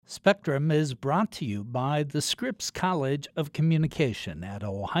Spectrum is brought to you by the Scripps College of Communication at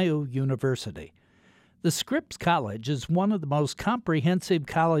Ohio University. The Scripps College is one of the most comprehensive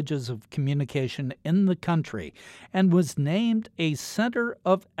colleges of communication in the country and was named a Center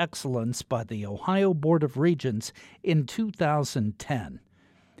of Excellence by the Ohio Board of Regents in 2010.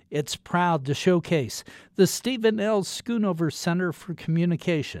 It's proud to showcase the Stephen L. Schoonover Center for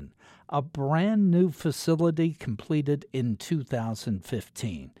Communication, a brand new facility completed in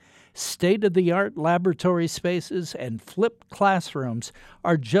 2015. State-of-the-art laboratory spaces and flipped classrooms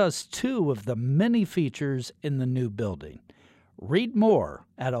are just two of the many features in the new building. Read more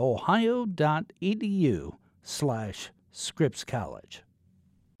at ohio.edu/Scripps College.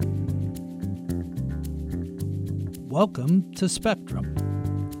 Welcome to Spectrum.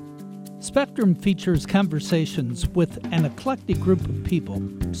 Spectrum features conversations with an eclectic group of people.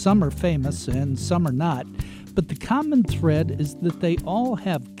 Some are famous and some are not, but the common thread is that they all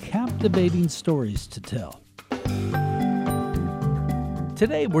have captivating stories to tell.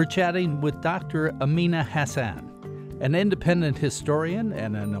 Today we're chatting with Dr. Amina Hassan, an independent historian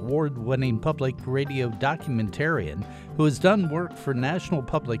and an award-winning public radio documentarian who has done work for National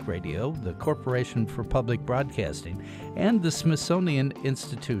Public Radio, the Corporation for Public Broadcasting, and the Smithsonian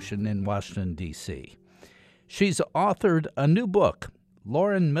Institution in Washington, D.C. She's authored a new book,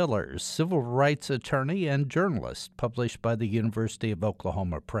 Loren Miller, Civil Rights Attorney and Journalist, published by the University of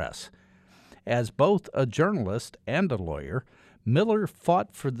Oklahoma Press. As both a journalist and a lawyer, Miller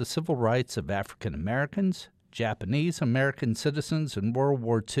fought for the civil rights of African Americans, Japanese American citizens in World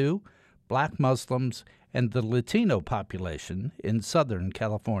War II, Black Muslims, and the Latino population in Southern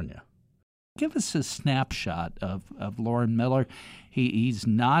California. Give us a snapshot of Loren Miller. He's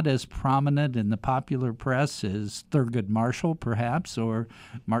not as prominent in the popular press as Thurgood Marshall, perhaps, or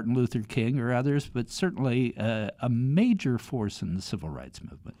Martin Luther King or others, but certainly a major force in the civil rights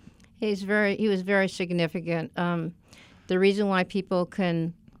movement. He was very significant. The reason why people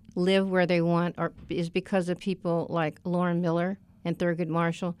can live where they want is because of people like Loren Miller and Thurgood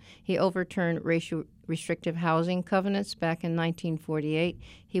Marshall. He overturned racial restrictive housing covenants back in 1948.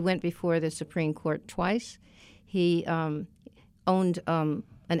 He went before the Supreme Court twice. He owned an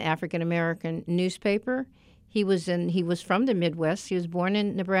African-American newspaper. He was from the Midwest. He was born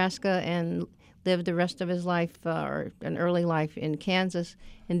in Nebraska and lived the rest of his life, or an early life, in Kansas.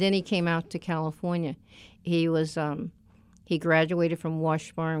 And then he came out to California. He graduated from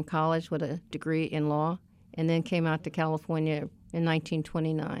Washburn College with a degree in law, and then came out to California in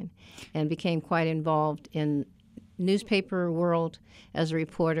 1929 and became quite involved in newspaper world as a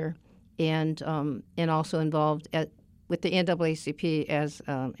reporter, and also involved with the NAACP as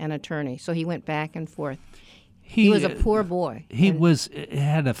an attorney. So he went back and forth. He was a poor boy. He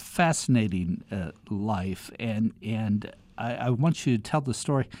had a fascinating life, and I want you to tell the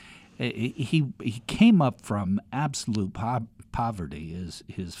story. He came up from absolute poverty.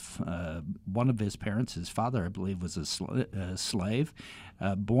 His one of his parents, his father, I believe, was a slave,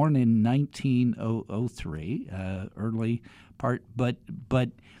 born in 1903, early part. But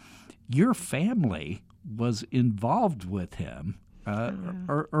your family was involved with him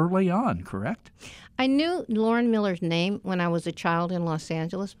early on, correct? I knew Loren Miller's name when I was a child in Los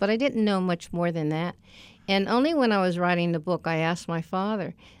Angeles, but I didn't know much more than that. And only when I was writing the book, I asked my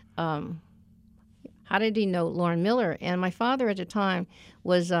father, how did he know Loren Miller? And my father at the time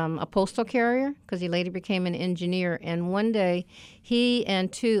was a postal carrier, because he later became an engineer. And one day, he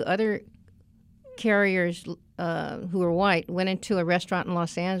and two other carriers who were white went into a restaurant in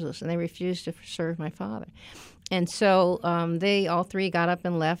Los Angeles, and they refused to serve my father. And so they all three got up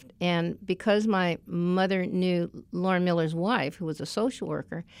and left. And because my mother knew Loren Miller's wife, who was a social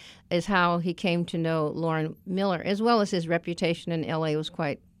worker, is how he came to know Loren Miller, as well as his reputation in L.A. was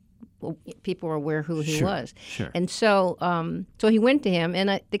quite. People were aware who he was. Sure. And so so he went to him,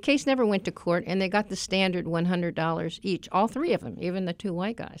 and the case never went to court, and they got the standard $100 each, all three of them, even the two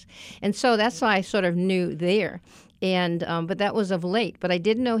white guys. And so that's why I sort of knew there. And but that was of late. But I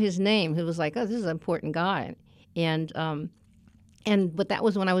didn't know his name. He was like, oh, this is an important guy. But that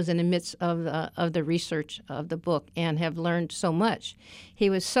was when I was in the midst of the research of the book and have learned so much.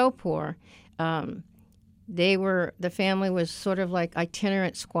 He was so poor. The family was sort of like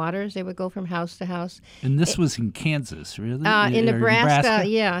itinerant squatters. They would go from house to house. And this was in Kansas, really? In Nebraska,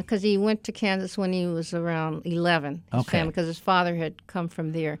 yeah, because he went to Kansas when he was around 11, his family, because his father had come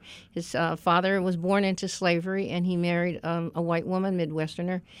from there. His father was born into slavery, and he married a white woman,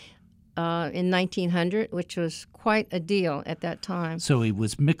 Midwesterner, in 1900, which was quite a deal at that time. So he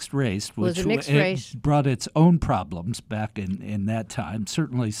was mixed race, which Was a mixed race. brought its own problems back in that time.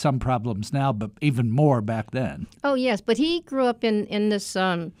 Certainly some problems now, but even more back then. Oh yes, but he grew up in this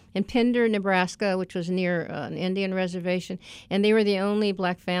in Pender, Nebraska, which was near an Indian reservation, and they were the only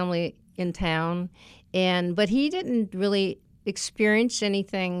black family in town. But he didn't really experience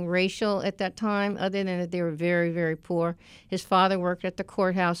anything racial at that time, other than that they were very, very poor. His father worked at the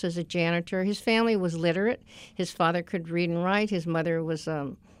courthouse as a janitor. His family was literate. His father could read and write. His mother was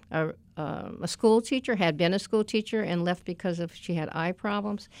a school teacher, had been a school teacher, and left because she had eye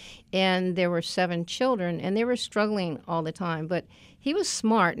problems. And there were 7 children, and they were struggling all the time. But he was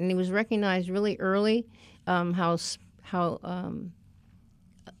smart, and he was recognized really early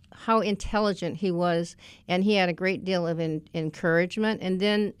how intelligent he was, and he had a great deal of encouragement. And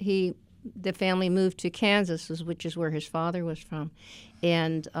then the family moved to Kansas, which is where his father was from,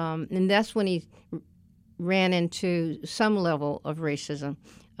 and that's when he ran into some level of racism,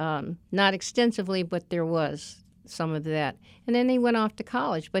 not extensively, but there was some of that. And then he went off to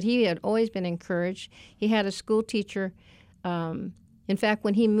college, but he had always been encouraged. He had a school teacher. In fact,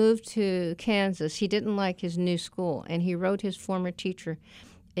 when he moved to Kansas, he didn't like his new school, and he wrote his former teacher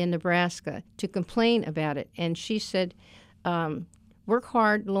in Nebraska to complain about it. And she said, work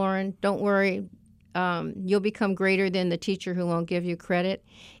hard, Lauren. Don't worry. You'll become greater than the teacher who won't give you credit.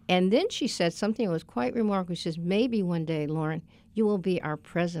 And then she said something that was quite remarkable. She says, maybe one day, Lauren, you will be our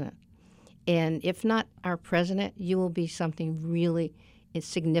president. And if not our president, you will be something really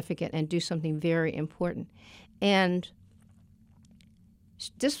significant and do something very important. And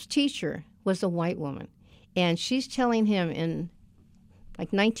this teacher was a white woman. And she's telling him in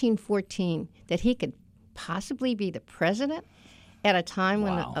like 1914, that he could possibly be the president at a time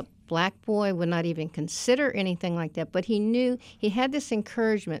when a black boy would not even consider anything like that. But he knew he had this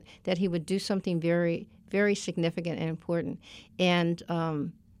encouragement that he would do something very, very significant and important, and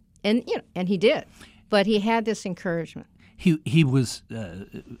he did. But he had this encouragement. He was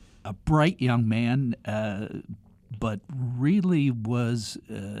a bright young man. But really was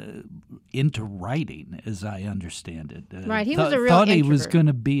into writing, as I understand it. Right, he was a real thought introvert. He was going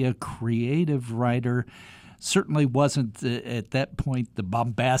to be a creative writer. Certainly wasn't at that point the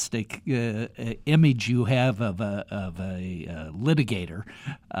bombastic image you have of a litigator.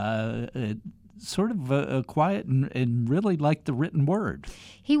 Sort of a quiet and really liked the written word.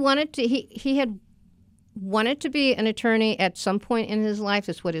 He wanted to. He had wanted to be an attorney at some point in his life.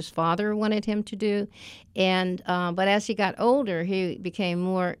 That's what his father wanted him to do. And but as he got older, he became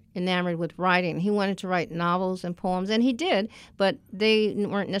more enamored with writing. He wanted to write novels and poems, and he did, but they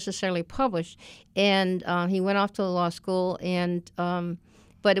weren't necessarily published. And he went off to law school, and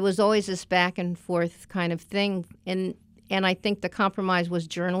but it was always this back and forth kind of thing. And I think the compromise was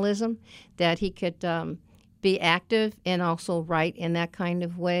journalism, that he could be active and also write in that kind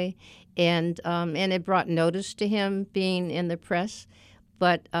of way. And it brought notice to him being in the press.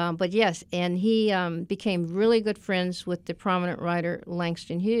 But yes, and he became really good friends with the prominent writer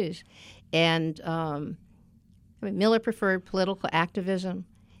Langston Hughes. And Miller preferred political activism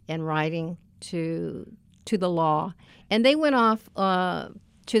and writing to the law. And they went off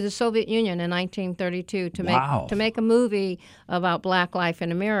to the Soviet Union in 1932 to make a movie about black life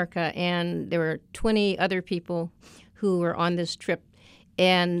in America. And there were 20 other people who were on this trip.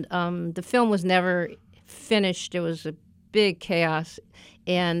 And the film was never finished. It was a big chaos.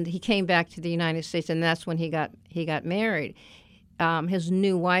 And he came back to the United States, and that's when he got married. His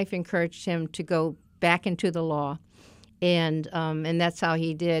new wife encouraged him to go back into the law, and that's how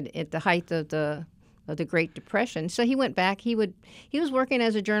he did at the height of the Great Depression. So he went back. He was working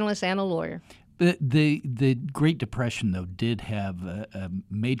as a journalist and a lawyer. The Great Depression, though, did have a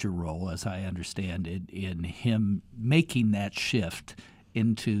major role, as I understand it, in him making that shift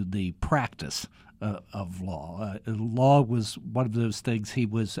into the practice of law. Law was one of those things. He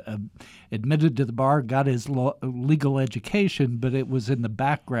was admitted to the bar, got his legal education, but it was in the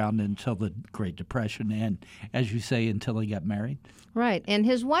background until the Great Depression and, as you say, until he got married. Right. And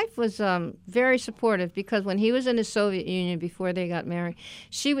his wife was very supportive, because when he was in the Soviet Union before they got married,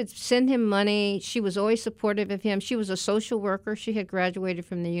 she would send him money. She was always supportive of him. She was a social worker. She had graduated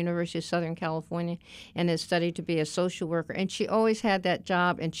from the University of Southern California and had studied to be a social worker. And she always had that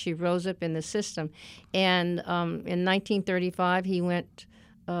job, and she rose up in the system. And in 1935, he went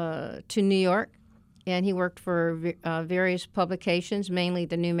to New York, and he worked for various publications, mainly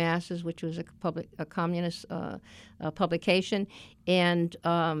the New Masses, which was a communist publication. And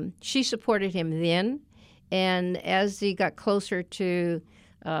she supported him then. And as he got closer to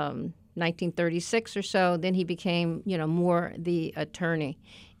 1936 or so, then he became, more the attorney.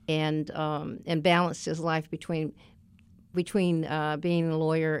 and balanced his life between being a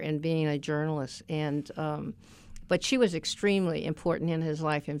lawyer and being a journalist. But she was extremely important in his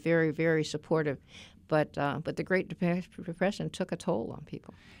life and very, very supportive. But the Great Depression took a toll on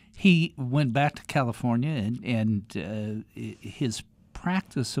people. He went back to California, and his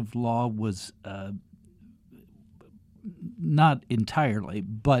practice of law was not entirely,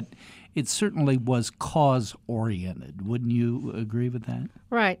 but it certainly was cause-oriented. Wouldn't you agree with that?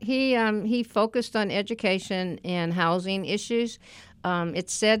 Right. He focused on education and housing issues.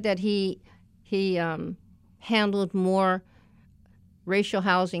 It's said that he handled more racial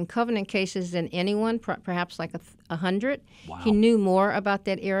housing covenant cases than anyone, perhaps like 100. Wow. He knew more about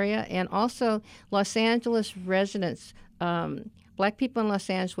that area. And also Los Angeles residents, black people in Los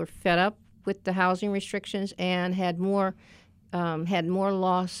Angeles were fed up with the housing restrictions and had more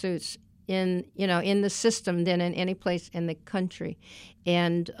lawsuits in the system than in any place in the country.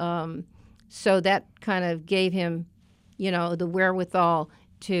 And so that kind of gave him, the wherewithal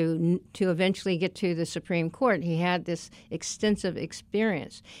to eventually get to the Supreme Court. He had this extensive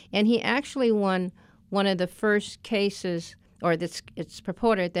experience. And he actually won one of the first cases, or it's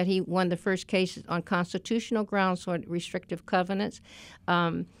purported that he won the first cases on constitutional grounds for restrictive covenants.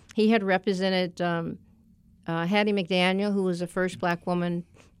 He had represented Hattie McDaniel, who was the first black woman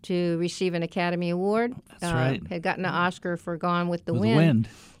to receive an Academy Award. That's right. Had gotten an Oscar for Gone with the Wind.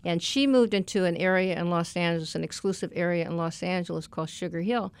 And she moved into an area in Los Angeles, an exclusive area in Los Angeles called Sugar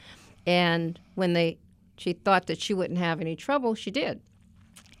Hill. And when she thought that she wouldn't have any trouble, she did.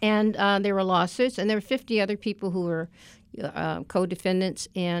 And there were lawsuits, and there were 50 other people who were co-defendants,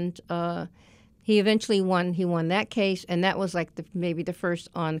 and he eventually won. He won that case, and that was like maybe the first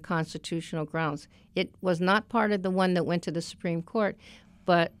on constitutional grounds. It was not part of the one that went to the Supreme Court,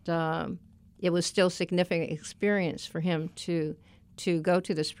 but it was still significant experience for him to go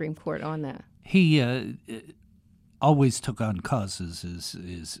to the Supreme Court on that. He always took on causes,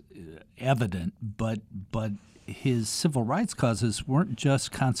 is evident, but his civil rights causes weren't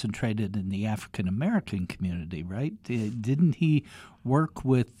just concentrated in the African American community, right? Didn't he work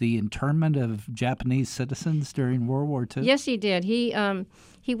with the internment of Japanese citizens during World War II? Yes, he did. He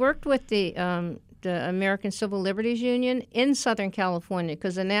worked with the American Civil Liberties Union in Southern California,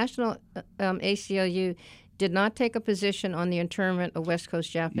 because the National ACLU did not take a position on the internment of West Coast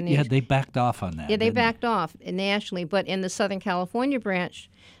Japanese. Yeah, they backed off on that. Yeah, they backed off nationally, but in the Southern California branch,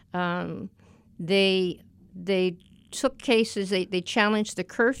 they took cases. They challenged the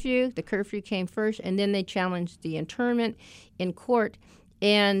curfew. The curfew came first, and then they challenged the internment in court,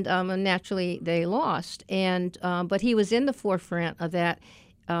 and naturally they lost. And but he was in the forefront of that.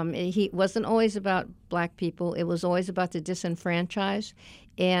 He wasn't always about black people. It was always about the disenfranchised.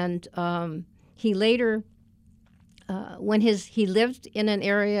 And he later, when he lived in an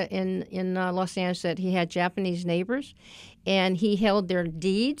area in Los Angeles that he had Japanese neighbors, and he held their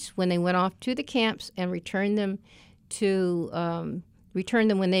deeds when they went off to the camps and returned them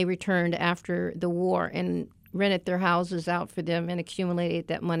when they returned after the war, and rented their houses out for them and accumulated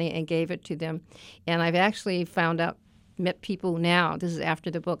that money and gave it to them. And I've actually met people now, this is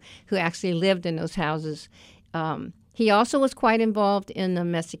after the book, who actually lived in those houses. He also was quite involved in the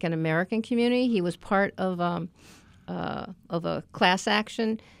Mexican American community. He was part of a class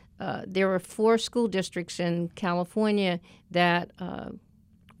action. There were 4 school districts in California that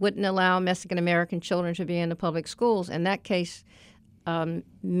wouldn't allow Mexican American children to be in the public schools, and that case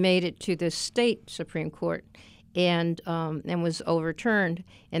made it to the state Supreme Court and was overturned,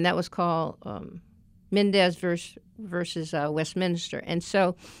 and that was called Mendez versus Westminster. And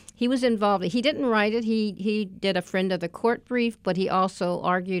so he was involved. He didn't write it. He did a friend of the court brief, but he also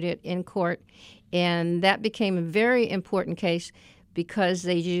argued it in court, and that became a very important case because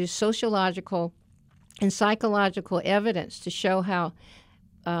they used sociological and psychological evidence to show how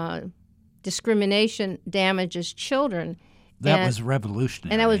discrimination damages children. That was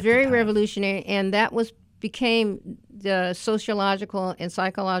revolutionary. And that was very revolutionary, and that became the sociological and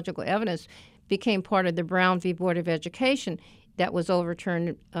psychological evidence became part of the Brown v. Board of Education that was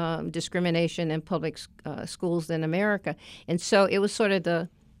overturned discrimination in public schools in America. And so it was sort of the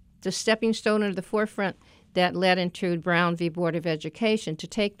stepping stone or the forefront that led into Brown v. Board of Education to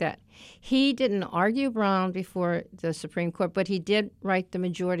take that. He didn't argue Brown before the Supreme Court, but he did write the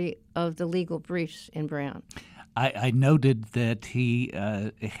majority of the legal briefs in Brown. I noted that he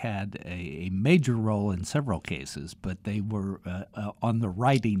had a major role in several cases, but they were on the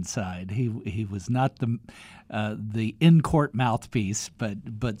writing side. He was not the in-court mouthpiece,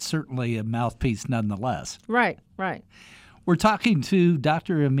 but certainly a mouthpiece nonetheless. Right. We're talking to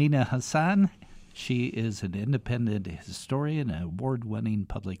Dr. Amina Hassan. She is an independent historian, an award-winning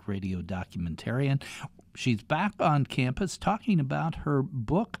public radio documentarian. She's back on campus talking about her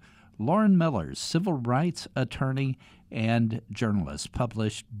book, Lauren Miller, Civil Rights Attorney and Journalist,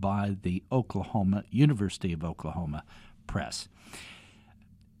 published by the University of Oklahoma Press.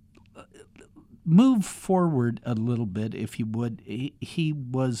 Move forward a little bit, if you would. He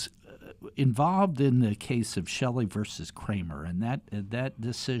was involved in the case of Shelley versus Kramer, and that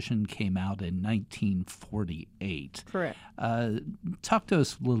decision came out in 1948. Correct. Talk to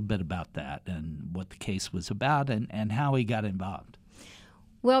us a little bit about that and what the case was about and how he got involved.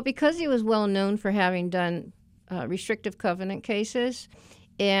 Well, because he was well known for having done restrictive covenant cases,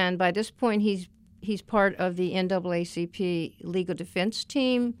 and by this point he's part of the NAACP legal defense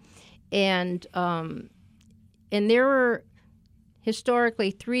team, and there were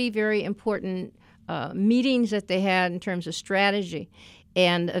historically 3 very important meetings that they had in terms of strategy,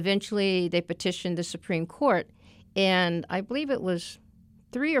 and eventually they petitioned the Supreme Court, and I believe it was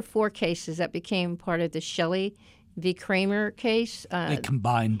 3 or 4 cases that became part of the Shelley v. Kramer case. They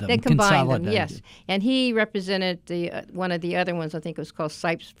combined them. They combined them, yes. And he represented one of the other ones. I think it was called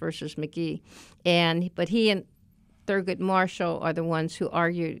Sipes versus McGee. But he and Thurgood Marshall are the ones who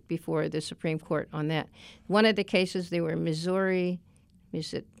argued before the Supreme Court on that. One of the cases, they were Missouri,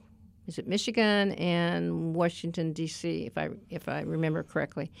 is it Michigan, and Washington, D.C., if I remember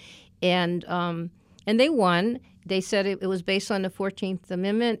correctly. And they won. They said it was based on the 14th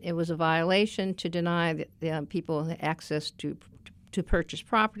Amendment. It was a violation to deny the people access to purchase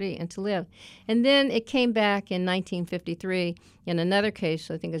property and to live. And then it came back in 1953 in another case,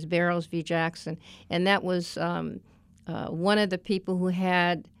 I think it was Barrows v. Jackson, and that was one of the people who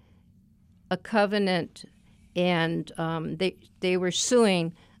had a covenant, and they were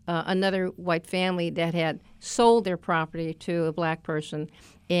suing another white family that had sold their property to a black person,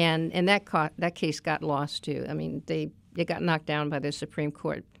 and that case got lost too. I mean, it got knocked down by the Supreme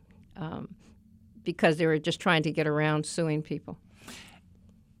Court because they were just trying to get around suing people.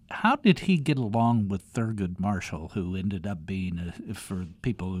 How did he get along with Thurgood Marshall, who ended up being, for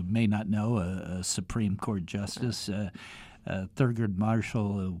people who may not know, a Supreme Court justice? Thurgood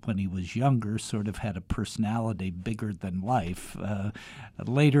Marshall, when he was younger, sort of had a personality bigger than life.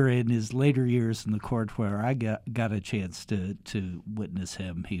 Later, in his later years in the court, where I got a chance to witness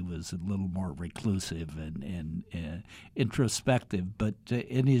him, he was a little more reclusive and introspective. But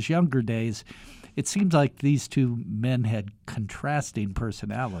in his younger days, it seems like these two men had contrasting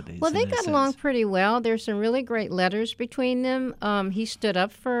personalities. Well, they got along pretty well. There's some really great letters between them. He stood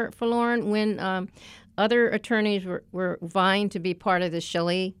up for Lauren when other attorneys were vying to be part of the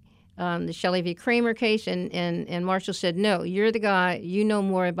Shelley v. Kramer case, and Marshall said, "No, you're the guy. You know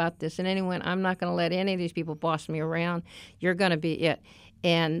more about this than anyone. I'm not going to let any of these people boss me around. You're going to be it."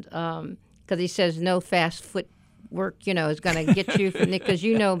 And because he says no fast foot work, is going to get you because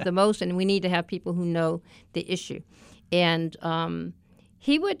you know the most, and we need to have people who know the issue. And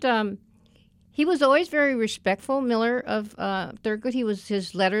he was always very respectful, Miller, of Thurgood.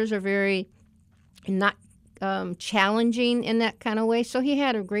 His letters are very not challenging in that kind of way. So he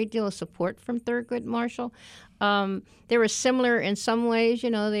had a great deal of support from Thurgood Marshall. They were similar in some ways.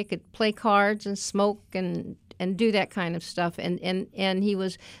 They could play cards and smoke and do that kind of stuff. And he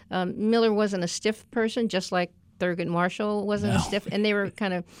was Miller wasn't a stiff person, just like Thurgood Marshall wasn't a stiff. And they were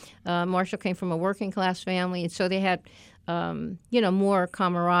kind of Marshall came from a working class family, and so they had more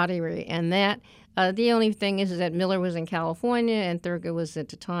camaraderie and that. The only thing is that Miller was in California and Thurgood was at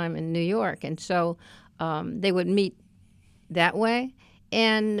the time in New York, and so they would meet that way.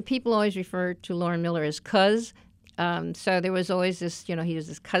 And people always referred to Lauren Miller as Cuz. So there was always this, he was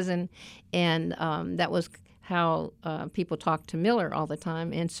his cousin, and that was how people talked to Miller all the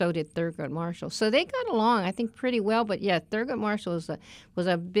time, and so did Thurgood Marshall. So they got along, I think, pretty well. But yeah, Thurgood Marshall was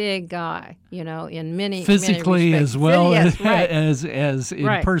a big guy, in many physically many as well yes, right. as in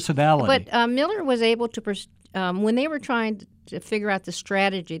right. personality. But Miller was able to, when they were trying to figure out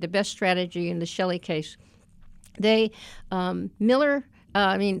the best strategy in the Shelley case, Thurgood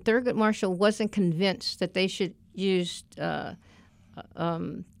Marshall wasn't convinced that they should use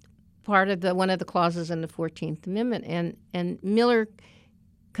part of one of the clauses in the 14th Amendment, and Miller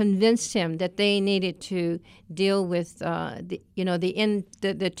convinced him that they needed to deal with the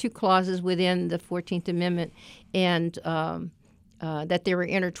two clauses within the 14th Amendment, and that they were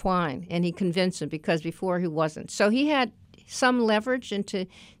intertwined, and he convinced him because before he wasn't. So he had some leverage into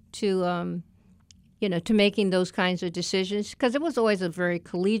to making those kinds of decisions, because it was always a very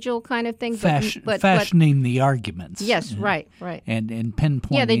collegial kind of thing. Fashioning the arguments. Yes, right. And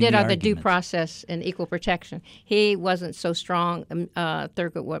pinpointing. Yeah, they did the on the due arguments. process and equal protection. He wasn't so strong.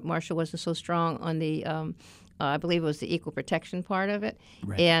 Thurgood Marshall wasn't so strong on the, I believe it was the equal protection part of it.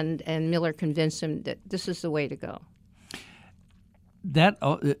 Right. And Miller convinced him that this is the way to go.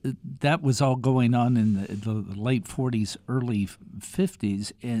 That was all going on in the late 40s, early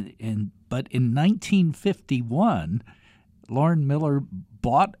 50s, but in 1951, Loren Miller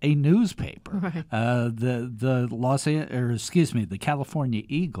bought a newspaper, Right. the California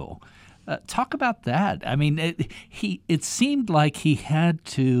Eagle. Talk about that. I mean, it seemed like he had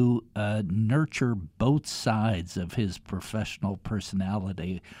to nurture both sides of his professional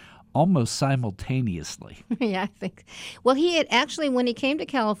personality almost simultaneously. Yeah, I think. Well, he had actually, when he came to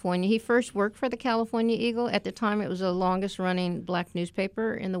California, he first worked for the California Eagle. At the time, it was the longest-running black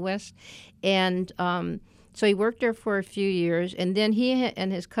newspaper in the West. And so he worked there for a few years. And then he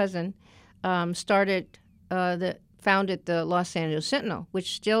and his cousin founded the Los Angeles Sentinel,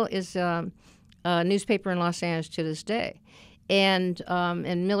 which still is a newspaper in Los Angeles to this day. And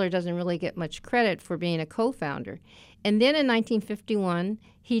Miller doesn't really get much credit for being a co-founder. And then in 1951,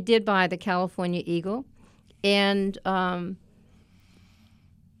 he did buy the California Eagle, and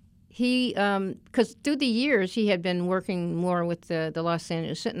because through the years he had been working more with the Los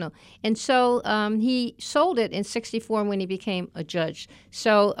Angeles Sentinel, and so he sold it in '64 when he became a judge.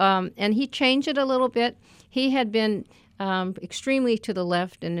 So and he changed it a little bit. He had been extremely to the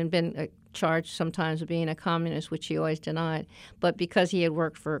left and had been charged sometimes with being a communist, which he always denied. But because he had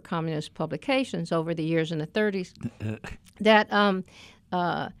worked for communist publications over the years in the 30s, that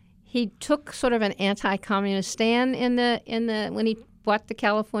he took sort of an anti-communist stand in the when he bought the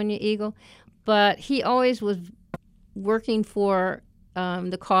California Eagle. But he always was working for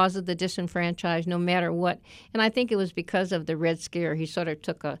the cause of the disenfranchised, no matter what. And I think it was because of the Red Scare. He sort of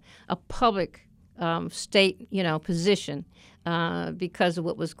took a public state, position because of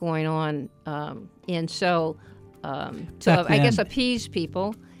what was going on, and so to I guess appease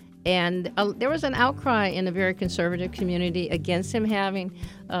people. And there was an outcry in the very conservative community against him having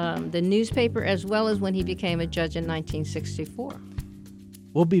the newspaper, as well as when he became a judge in 1964.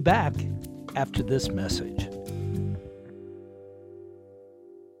 We'll be back after this message.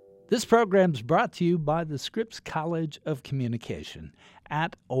 This program is brought to you by the Scripps College of Communication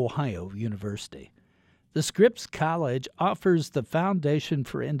at Ohio University. The Scripps College offers the foundation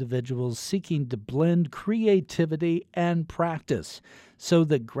for individuals seeking to blend creativity and practice so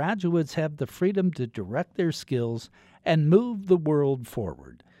that graduates have the freedom to direct their skills and move the world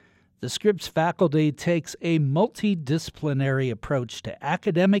forward. The Scripps faculty takes a multidisciplinary approach to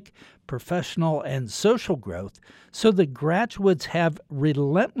academic, professional, and social growth so that graduates have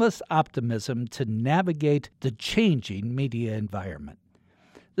relentless optimism to navigate the changing media environment.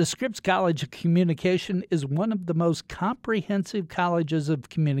 The Scripps College of Communication is one of the most comprehensive colleges of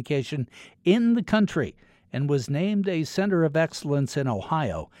communication in the country and was named a Center of Excellence in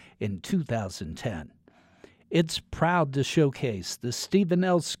Ohio in 2010. It's proud to showcase the Stephen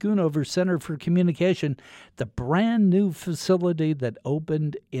L. Schoonover Center for Communication, the brand new facility that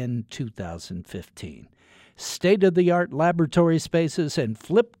opened in 2015. State-of-the-art laboratory spaces and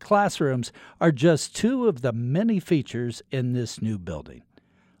flipped classrooms are just two of the many features in this new building.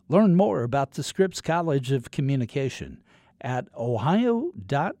 Learn more about the Scripps College of Communication at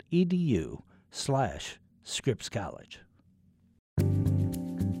ohio.edu/Scripps College.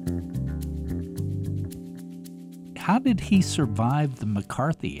 How did he survive the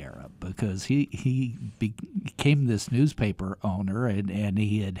McCarthy era? Because he became this newspaper owner, and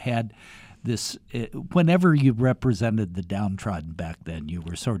he had this. Whenever you represented the downtrodden back then, you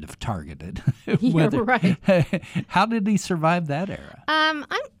were sort of targeted. Yeah, right. How did he survive that era? I'm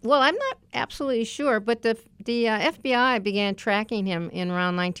not absolutely sure, but the FBI began tracking him in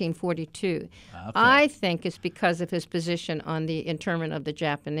around 1942. Okay. I think it's because of his position on the internment of the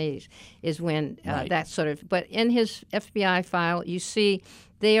Japanese is when right. that sort of. But in his FBI file, you see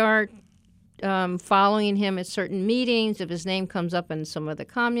they are following him at certain meetings. If his name comes up in some of the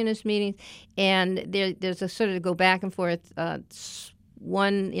communist meetings, and there's a sort of go back and forth.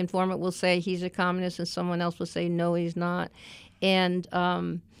 One informant will say he's a communist, and someone else will say no, he's not. And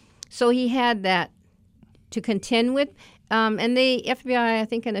so he had that to contend with. And the FBI, I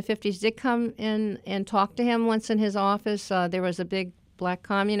think in the 50s, did come in and talk to him once in his office. There was a big black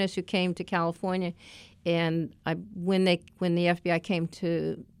communist who came to California, and when the FBI came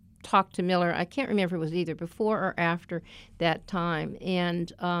to talk to Miller, I can't remember if it was either before or after that time.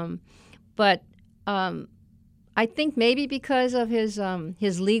 And but I think maybe because of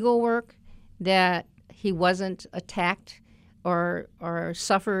his legal work, that he wasn't attacked or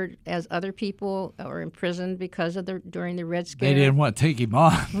suffered as other people or imprisoned because of during the Red Scare. They didn't want to take him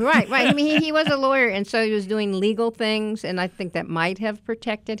on. Right. I mean, he was a lawyer, and so he was doing legal things, and I think that might have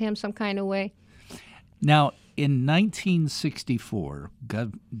protected him some kind of way. Now, in 1964,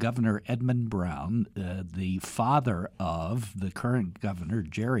 Governor Edmund Brown, the father of the current governor,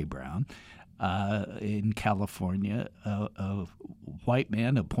 Jerry Brown, in California, a white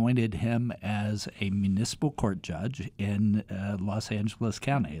man appointed him as a municipal court judge in Los Angeles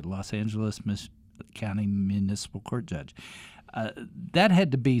County, County Municipal Court Judge. That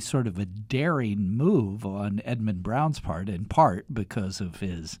had to be sort of a daring move on Edmund Brown's part, in part because of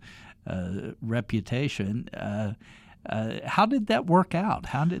his reputation. How did that work out?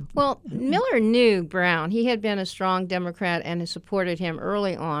 Well, Miller knew Brown. He had been a strong Democrat and supported him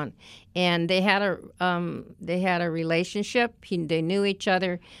early on, and they had a relationship. They knew each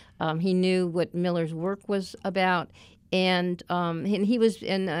other. He knew what Miller's work was about, and he was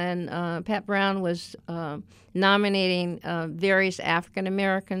and Pat Brown was nominating various African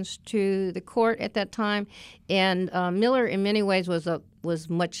Americans to the court at that time, and Miller, in many ways, was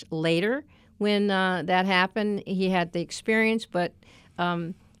much later. When that happened, he had the experience, but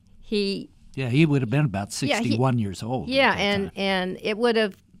he would have been about 61 years old. Yeah, and it would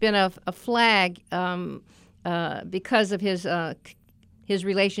have been a flag because of his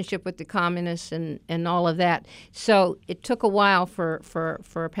relationship with the communists and all of that. So it took a while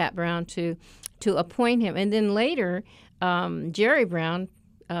for Pat Brown to appoint him, and then later Jerry Brown,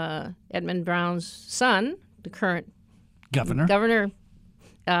 Edmund Brown's son, the current governor.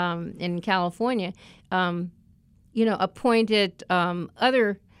 In California, appointed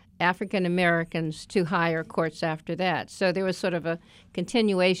other African Americans to higher courts after that. So there was sort of a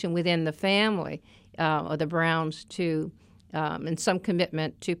continuation within the family of the Browns to, and some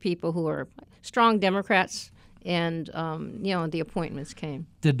commitment to people who are strong Democrats, and the appointments came.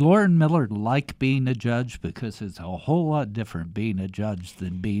 Did Loren Miller like being a judge? Because it's a whole lot different being a judge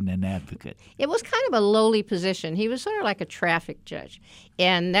than being an advocate. It was kind of a lowly position. He was sort of like a traffic judge,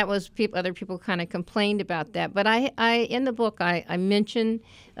 and that was other people kind of complained about that. But I in the book I mentioned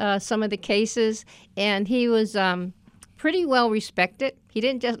some of the cases, and he was pretty well respected. He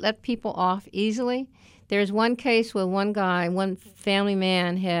didn't just let people off easily. There's one case where one family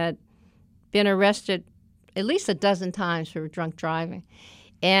man had been arrested at least a dozen times for drunk driving.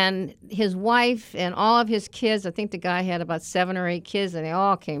 And his wife and all of his kids, I think the guy had about 7 or 8 kids, and they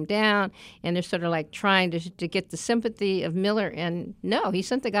all came down, and they're sort of like trying to get the sympathy of Miller. And no, he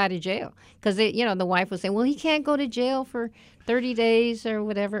sent the guy to jail because the wife was saying, well, he can't go to jail for 30 days or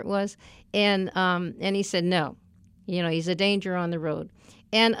whatever it was. And he said, no, he's a danger on the road.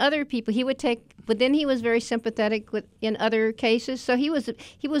 And other people he would take, but then he was very sympathetic in other cases. So he was,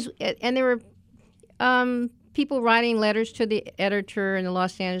 and there were people writing letters to the editor in the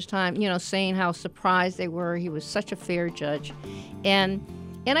Los Angeles Times, saying how surprised they were. He was such a fair judge. And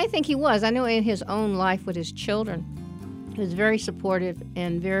I think he was. I know in his own life with his children, he was very supportive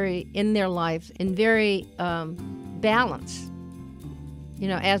and very in their lives and very balanced,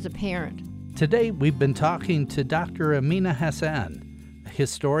 as a parent. Today we've been talking to Dr. Amina Hassan, a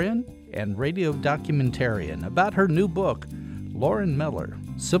historian and radio documentarian, about her new book, Loren Miller,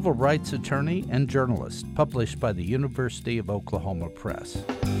 Civil Rights Attorney and Journalist, published by the University of Oklahoma Press.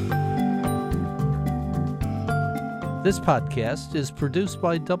 This podcast is produced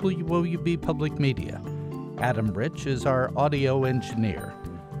by WOUB Public Media. Adam Rich is our audio engineer.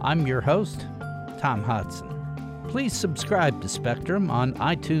 I'm your host, Tom Hodson. Please subscribe to Spectrum on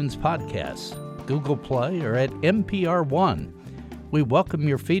iTunes Podcasts, Google Play, or at NPR One. We welcome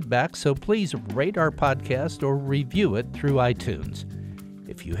your feedback, so please rate our podcast or review it through iTunes.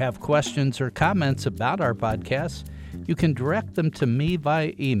 If you have questions or comments about our podcast, you can direct them to me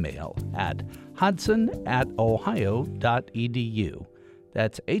via email at hodson@ohio.edu.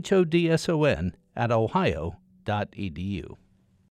 That's HODSON@ohio.edu.